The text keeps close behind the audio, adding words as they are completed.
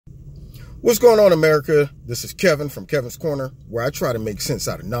What's going on, America? This is Kevin from Kevin's Corner, where I try to make sense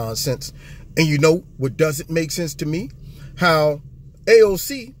out of nonsense. And you know what doesn't make sense to me? How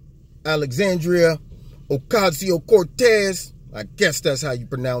AOC, Alexandria Ocasio-Cortez, I guess that's how you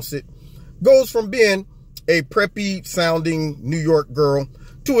pronounce it, goes from being a preppy-sounding New York girl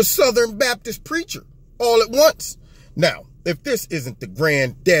to a Southern Baptist preacher all at once. Now, if this isn't the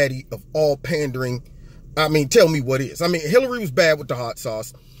granddaddy of all pandering, I mean, tell me what is. I mean, Hillary was bad with the hot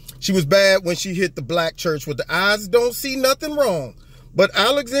sauce. She was bad when she hit the black church with the eyes don't see nothing wrong. But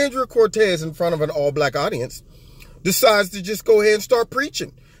Alexandria Cortez, in front of an all-black audience, decides to just go ahead and start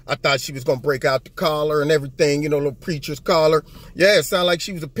preaching. I thought she was going to break out the collar and everything, you know, little preacher's collar. Yeah, it sounded like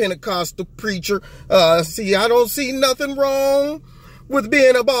she was a Pentecostal preacher. See, I don't see nothing wrong with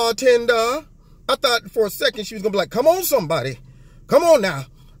being a bartender. I thought for a second she was going to be like, come on, somebody. Come on now.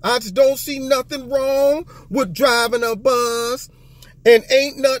 I just don't see nothing wrong with driving a bus. And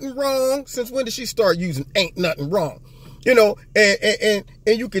ain't nothing wrong. Since when did she start using ain't nothing wrong? You know, and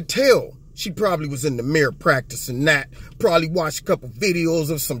you could tell she probably was in the mirror practicing that. Probably watched a couple videos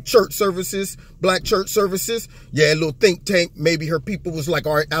of some church services, black church services. Yeah, a little think tank. Maybe her people was like,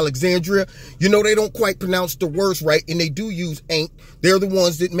 all right, Alexandria, you know, they don't quite pronounce the words right. And they do use ain't. They're the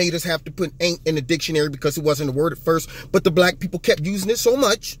ones that made us have to put ain't in the dictionary because it wasn't a word at first. But the black people kept using it so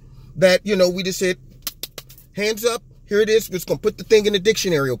much that, you know, we just said, hands up. Here it is. We're just going to put the thing in the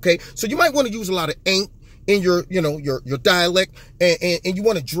dictionary, okay? So you might want to use a lot of ain't in your, you know, your dialect, and you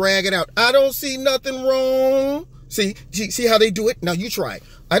want to drag it out. I don't see nothing wrong. See how they do it? Now you try it.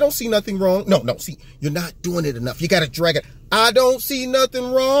 I don't see nothing wrong. No, see, you're not doing it enough. You got to drag it. I don't see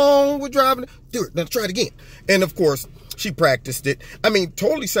nothing wrong with driving. Do it. Now try it again. And of course, she practiced it. I mean,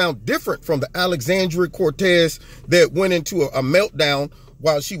 totally sound different from the Alexandria Cortez that went into a meltdown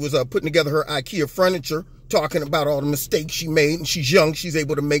while she was putting together her IKEA furniture, talking about all the mistakes she made, and she's young. She's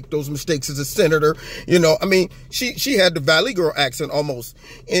able to make those mistakes as a senator. You know, I mean, she had the Valley Girl accent almost.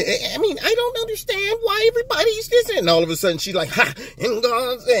 I mean, I don't understand why everybody's this. And all of a sudden she's like, ha, and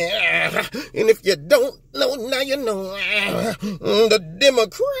God's there. And if you don't know, now you know. The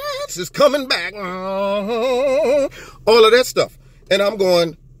Democrats is coming back. All of that stuff. And I'm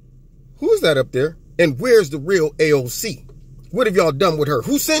going, who's that up there? And where's the real AOC? What have y'all done with her?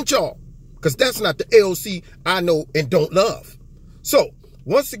 Who sent y'all? Because that's not the AOC I know and don't love. So,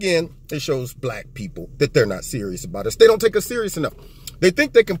 once again, it shows black people that they're not serious about us. They don't take us serious enough. They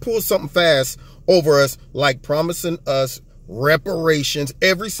think they can pull something fast over us, like promising us reparations.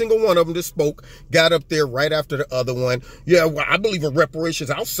 Every single one of them that spoke got up there right after the other one. Yeah, well, I believe in reparations.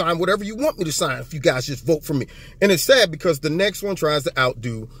 I'll sign whatever you want me to sign if you guys just vote for me. And it's sad because the next one tries to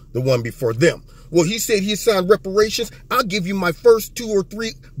outdo the one before them. Well, he said he signed reparations. I'll give you my first 2 or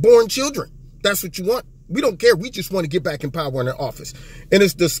 3 born children. That's what you want. We don't care. We just want to get back in power in the office. And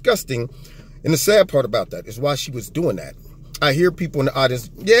it's disgusting. And the sad part about that is why she was doing that. I hear people in the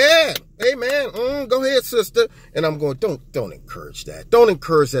audience, yeah, hey man, go ahead, sister. And I'm going, don't encourage that. Don't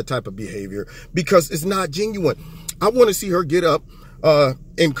encourage that type of behavior because it's not genuine. I want to see her get up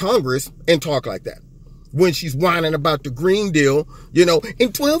in Congress and talk like that. When she's whining about the Green Deal, you know,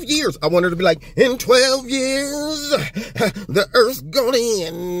 in 12 years, I want her to be like, in 12 years, the earth's gonna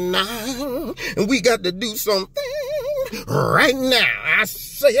end now, and we got to do something right now. I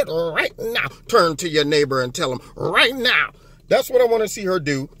say it right now. Turn to your neighbor and tell him right now. That's what I want to see her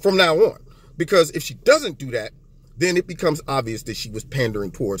do from now on. Because if she doesn't do that, then it becomes obvious that she was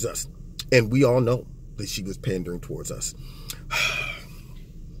pandering towards us. And we all know that she was pandering towards us.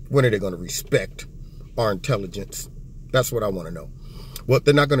 When are they going to respect our intelligence? That's what I want to know. Well,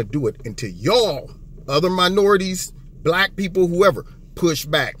 they're not going to do it until y'all, other minorities, black people, whoever, push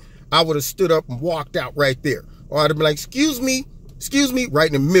back. I would have stood up and walked out right there. Or I'd have been like, excuse me,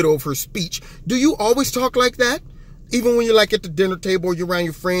 right in the middle of her speech. Do you always talk like that? Even when you're like at the dinner table or you're around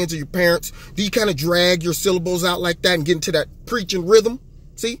your friends or your parents, do you kind of drag your syllables out like that and get into that preaching rhythm?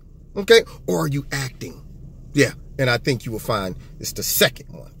 See? Okay? Or are you acting? Yeah. And I think you will find it's the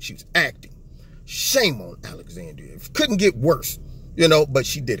second one. She was acting. Shame on Alexandria. It couldn't get worse, you know, but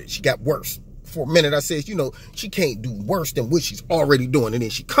she did it. She got worse. For a minute, I said, you know, she can't do worse than what she's already doing. And then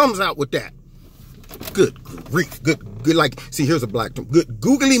she comes out with that. Good grief. Good, like, see, here's a black term. Good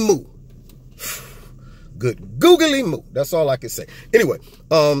googly moo. Good googly moo. That's all I can say. Anyway,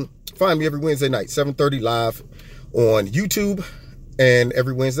 find me every Wednesday night, 7:30 live on YouTube and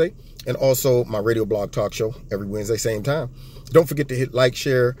every Wednesday. And also my radio blog talk show every Wednesday, same time. Don't forget to hit like,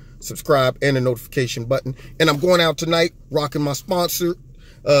 share, subscribe, and the notification button. And I'm going out tonight rocking my sponsor,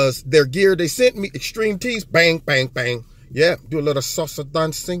 their gear they sent me, Extreme Tees. Bang, bang, bang. Yeah, do a little salsa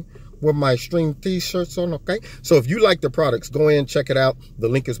dancing with my string t-shirts on, okay? So if you like the products, go in, check it out. The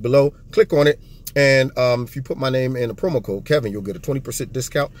link is below. Click on it. And if you put my name in the promo code, Kevin, you'll get a 20%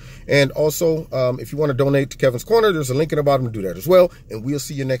 discount. And also, if you want to donate to Kevin's Corner, there's a link in the bottom to do that as well. And we'll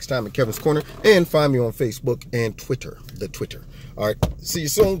see you next time at Kevin's Corner. And find me on Facebook and Twitter, the Twitter. All right. See you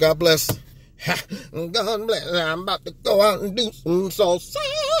soon. God bless. God bless. I'm about to go out and do some salsa,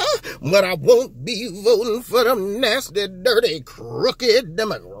 but I won't be voting for them nasty, dirty, crooked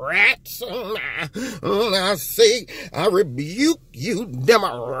Democrats. I say, I rebuke you,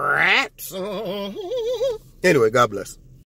 Democrats. Anyway, God bless.